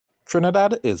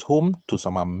Trinidad is home to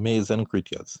some amazing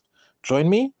creatures. Join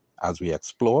me as we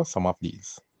explore some of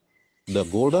these. The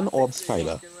golden orb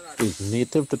spider is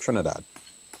native to Trinidad,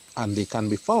 and they can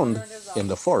be found in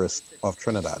the forest of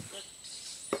Trinidad.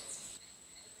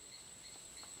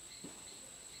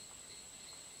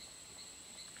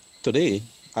 Today,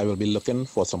 I will be looking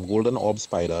for some golden orb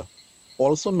spider,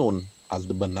 also known as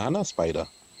the banana spider,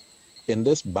 in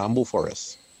this bamboo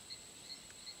forest.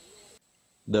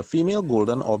 The female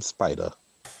golden orb spider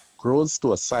grows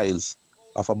to a size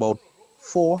of about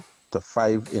 4 to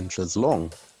 5 inches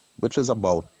long, which is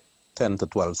about 10 to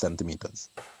 12 centimeters.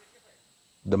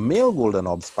 The male golden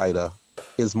orb spider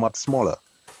is much smaller.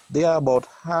 They are about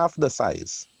half the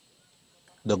size.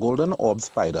 The golden orb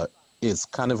spider is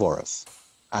carnivorous,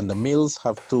 and the males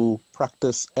have to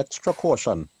practice extra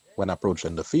caution when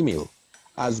approaching the female,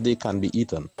 as they can be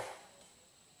eaten.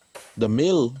 The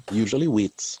male usually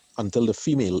waits until the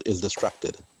female is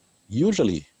distracted,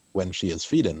 usually when she is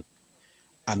feeding,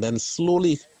 and then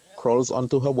slowly crawls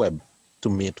onto her web to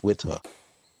mate with her.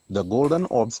 The golden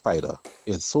orb spider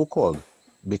is so called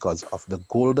because of the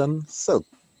golden silk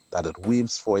that it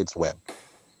weaves for its web.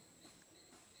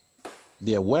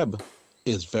 Their web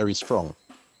is very strong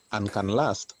and can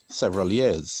last several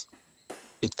years.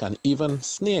 It can even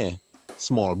snare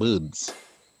small birds.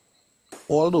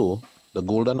 Although the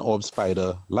golden orb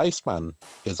spider lifespan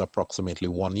is approximately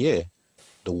 1 year,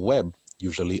 the web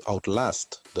usually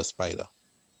outlasts the spider.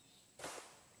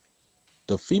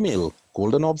 The female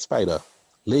golden orb spider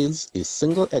lays a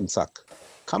single egg sac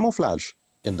camouflaged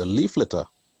in the leaf litter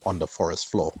on the forest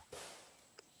floor.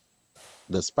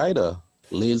 The spider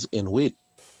lays in wait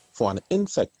for an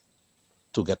insect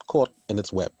to get caught in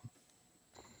its web.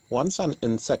 Once an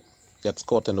insect gets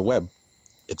caught in the web,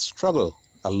 its struggle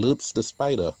alerts the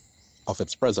spider of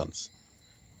its presence.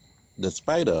 The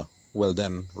spider will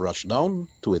then rush down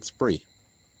to its prey,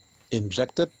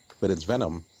 inject it with its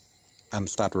venom, and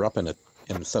start wrapping it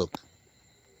in silk.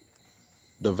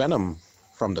 The venom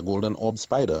from the golden orb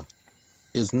spider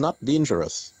is not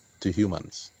dangerous to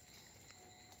humans.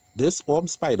 This orb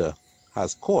spider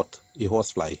has caught a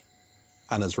horsefly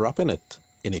and is wrapping it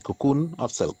in a cocoon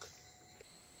of silk.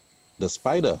 The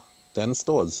spider then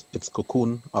stores its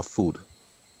cocoon of food.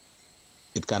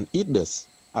 It can eat this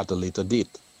at a later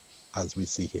date, as we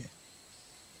see here.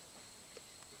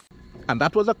 And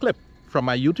that was a clip from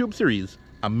my YouTube series,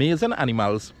 Amazing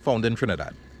Animals Found in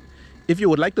Trinidad. If you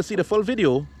would like to see the full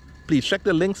video, please check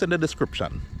the links in the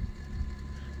description.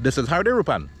 This is Hardeo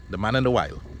Roopan, the man in the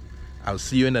wild. I'll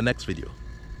see you in the next video.